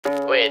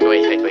Wait.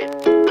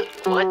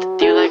 What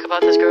do you like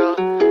about this girl?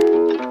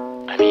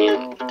 I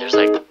mean, there's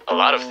like a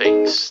lot of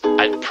things.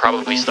 I'd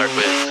probably start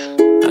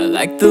with I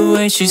like the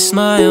way she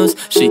smiles.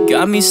 She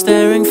got me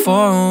staring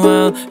for a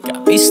while.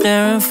 Got me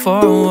staring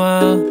for a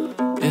while.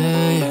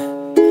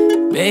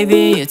 Yeah.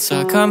 Baby, it's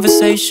our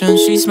conversation.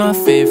 She's my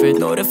favorite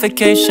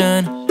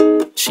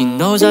notification. She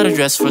knows how to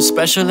dress for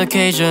special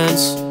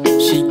occasions.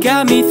 She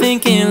got me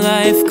thinking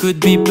life could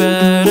be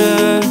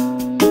better.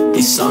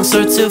 These songs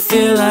start to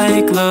feel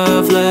like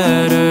love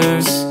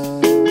letters.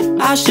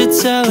 I should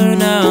tell her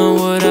now,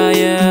 would I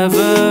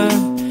ever?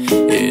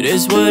 It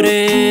is what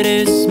it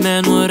is,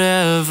 man,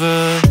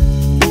 whatever.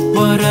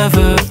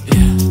 Whatever,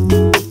 yeah,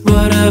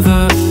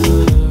 whatever.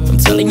 I'm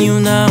telling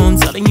you now,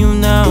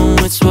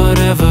 it's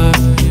whatever.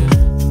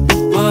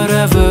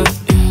 Whatever,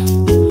 yeah,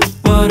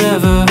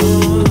 whatever.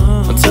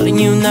 I'm telling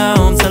you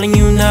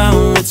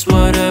now, it's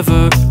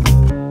whatever.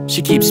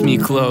 She keeps me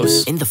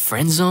close. In the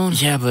friend zone?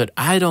 Yeah, but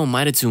I don't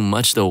mind it too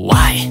much though.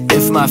 Why?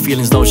 If my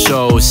feelings don't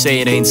show, say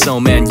it ain't so,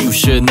 man. You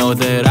should know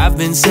that I've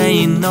been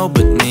saying no,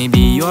 but maybe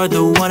you're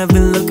the one I've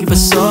been looking for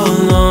so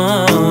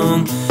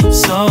long.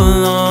 So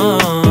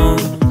long.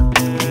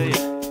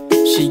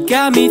 She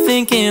got me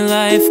thinking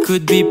life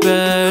could be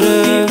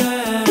better.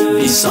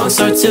 These songs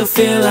start to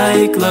feel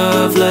like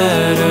love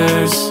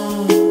letters.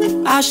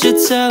 I should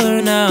tell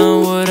her now,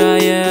 would I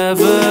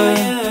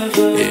ever?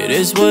 It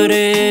is what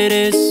it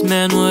is,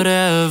 man,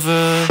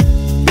 whatever.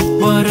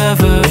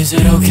 Whatever, is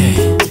it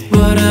okay?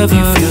 Whatever,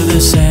 you feel the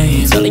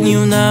same. I'm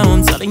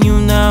telling you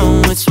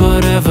now, it's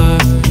whatever.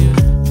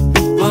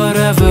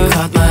 Whatever, you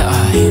caught my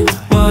eye.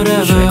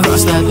 Whatever, should I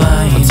cross that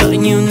line? I'm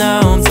telling you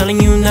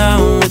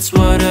now, it's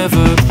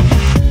whatever.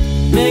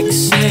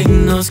 Mixed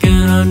signals,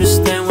 can't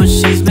understand what